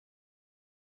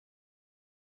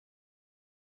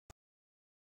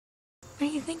What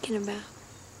are you thinking about?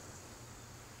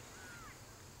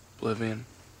 Oblivion.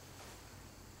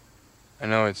 I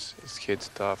know it's kid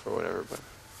stuff or whatever, but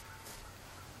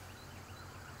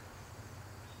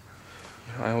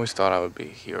I always thought I would be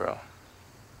a hero.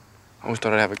 I always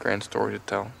thought I'd have a grand story to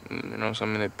tell.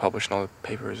 Something they'd publish in all the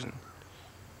papers.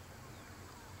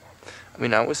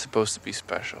 And I was supposed to be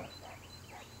special.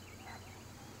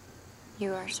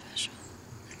 You are special.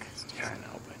 Yeah, I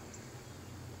know, but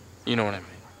you know what I mean.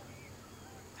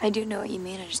 I do know what you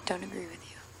mean, I just don't agree with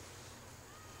you.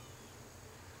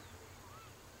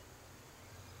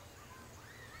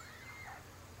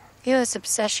 You know this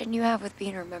obsession you have with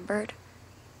being remembered?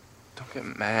 Don't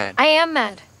get mad. I am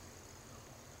mad.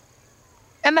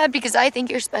 I'm mad because I think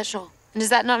you're special. And is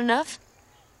that not enough?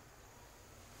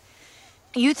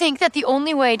 You think that the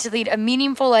only way to lead a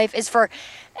meaningful life is for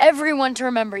everyone to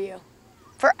remember you.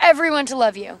 For everyone to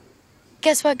love you.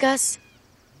 Guess what, Gus?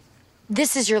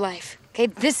 This is your life, okay?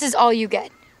 This is all you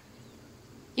get.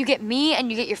 You get me, and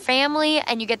you get your family,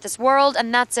 and you get this world,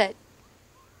 and that's it.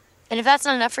 And if that's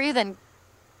not enough for you, then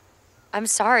I'm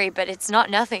sorry, but it's not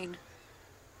nothing.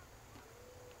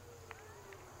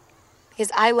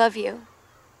 Because I love you.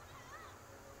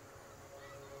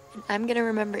 And I'm gonna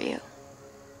remember you.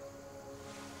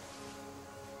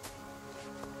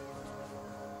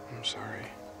 I'm sorry.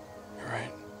 You're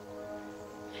right.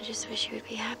 I just wish you would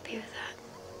be happy with that.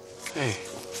 Hey.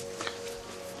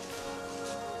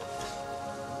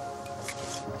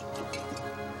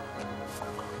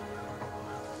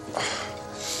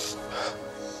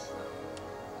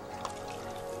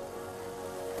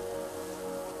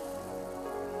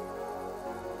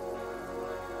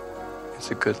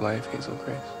 It's a good life, Hazel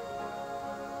Grace.